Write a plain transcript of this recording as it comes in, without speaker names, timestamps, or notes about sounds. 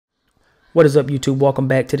What is up, YouTube? Welcome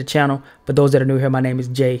back to the channel. For those that are new here, my name is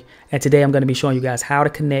Jay, and today I'm going to be showing you guys how to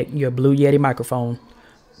connect your Blue Yeti microphone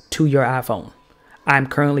to your iPhone. I'm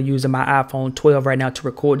currently using my iPhone 12 right now to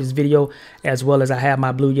record this video, as well as I have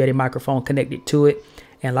my Blue Yeti microphone connected to it.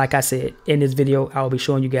 And like I said, in this video, I will be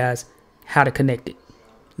showing you guys how to connect it.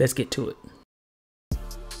 Let's get to it.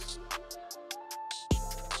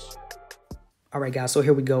 All right, guys, so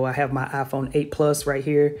here we go. I have my iPhone 8 Plus right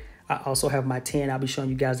here. I also have my 10. I'll be showing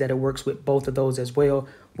you guys that it works with both of those as well.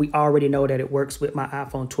 We already know that it works with my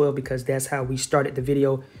iPhone 12 because that's how we started the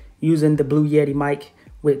video, using the Blue Yeti mic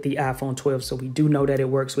with the iPhone 12. So we do know that it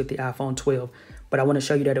works with the iPhone 12. But I want to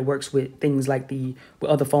show you that it works with things like with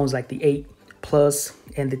other phones like the 8 Plus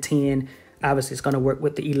and the 10. Obviously, it's going to work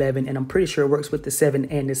with the 11. And I'm pretty sure it works with the 7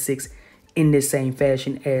 and the 6 in this same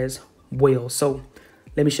fashion as well. So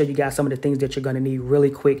let me show you guys some of the things that you're going to need really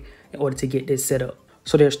quick in order to get this set up.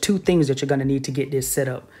 So there's two things that you're going to need to get this set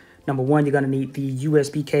up. Number one, you're going to need the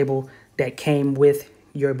USB cable that came with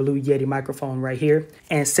your Blue Yeti microphone right here.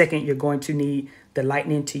 And second, you're going to need the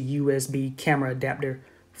Lightning to USB camera adapter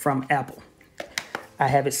from Apple. I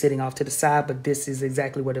have it sitting off to the side, but this is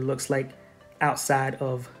exactly what it looks like outside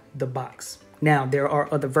of the box. Now, there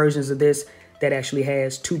are other versions of this that actually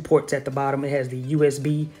has two ports at the bottom. It has the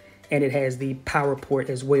USB and it has the power port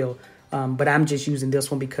as well. But I'm just using this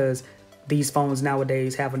one because these phones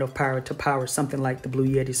nowadays have enough power to power something like the Blue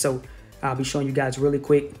Yeti. So I'll be showing you guys really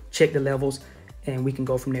quick, check the levels, and we can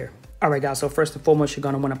go from there. All right, guys, so first and foremost, you're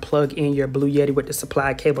going to want to plug in your Blue Yeti with the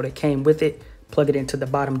supply cable that came with it. Plug it into the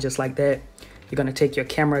bottom just like that. You're going to take your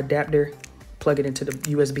camera adapter, plug it into the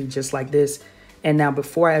USB just like this. And now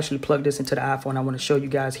before I actually plug this into the iPhone, I want to show you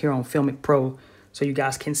guys here on Filmic Pro so you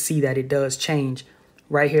guys can see that it does change.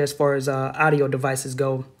 Right here, as far as audio devices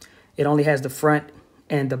go, it only has the front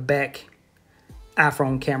and the back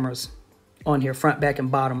iPhone cameras on here, front, back,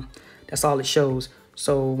 and bottom. That's all it shows.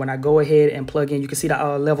 So when I go ahead and plug in, you can see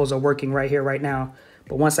the levels are working right here, right now.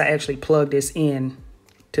 But once I actually plug this in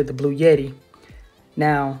to the Blue Yeti,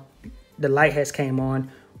 now the light has came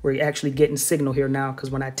on. We're actually getting signal here now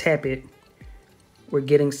because when I tap it, we're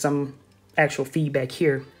getting some actual feedback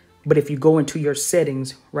here. But if you go into your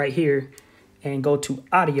settings right here and go to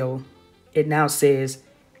audio, it now says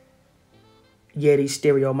Yeti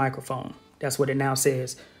stereo microphone. That's what it now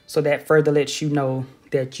says. So that further lets you know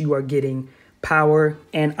that you are getting power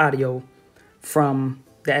and audio from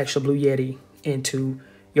the actual Blue Yeti into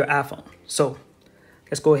your iPhone. So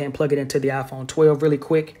let's go ahead and plug it into the iPhone 12 really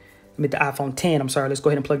quick. I mean the iPhone 10, I'm sorry. Let's go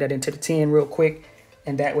ahead and plug that into the 10 real quick.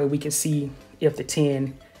 And that way we can see if the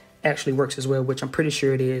 10 actually works as well, which I'm pretty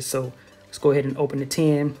sure it is. So let's go ahead and open the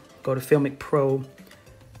 10, go to Filmic Pro.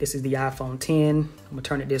 This is the iPhone 10. I'm gonna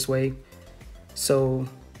turn it this way. So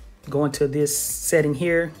go into this setting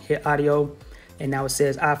here, hit audio, and now it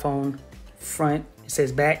says iPhone front, it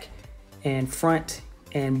says back and front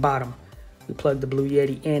and bottom. We plug the Blue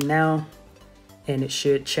Yeti in now and it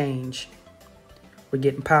should change. We're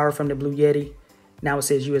getting power from the Blue Yeti. Now it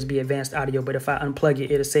says USB advanced audio, but if I unplug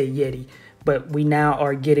it, it'll say Yeti. But we now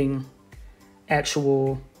are getting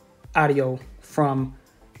actual audio from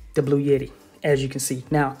the Blue Yeti, as you can see.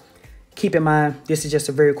 Now, keep in mind, this is just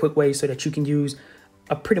a very quick way so that you can use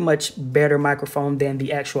a pretty much better microphone than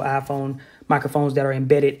the actual iPhone microphones that are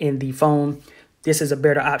embedded in the phone. This is a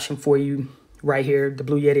better option for you right here. The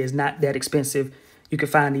Blue Yeti is not that expensive. You can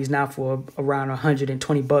find these now for around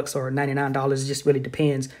 120 bucks or $99. It just really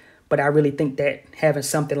depends. But I really think that having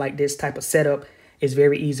something like this type of setup is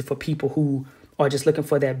very easy for people who are just looking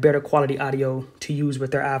for that better quality audio to use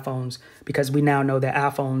with their iPhones, because we now know that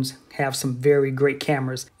iPhones have some very great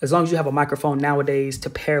cameras. As long as you have a microphone nowadays to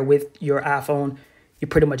pair with your iPhone, you're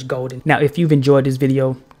pretty much golden. Now, if you've enjoyed this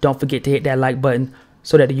video, don't forget to hit that like button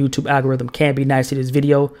so that the YouTube algorithm can be nice to this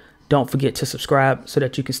video. Don't forget to subscribe so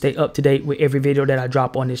that you can stay up to date with every video that I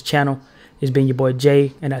drop on this channel. It's been your boy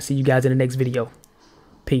Jay, and I'll see you guys in the next video.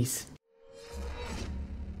 Peace.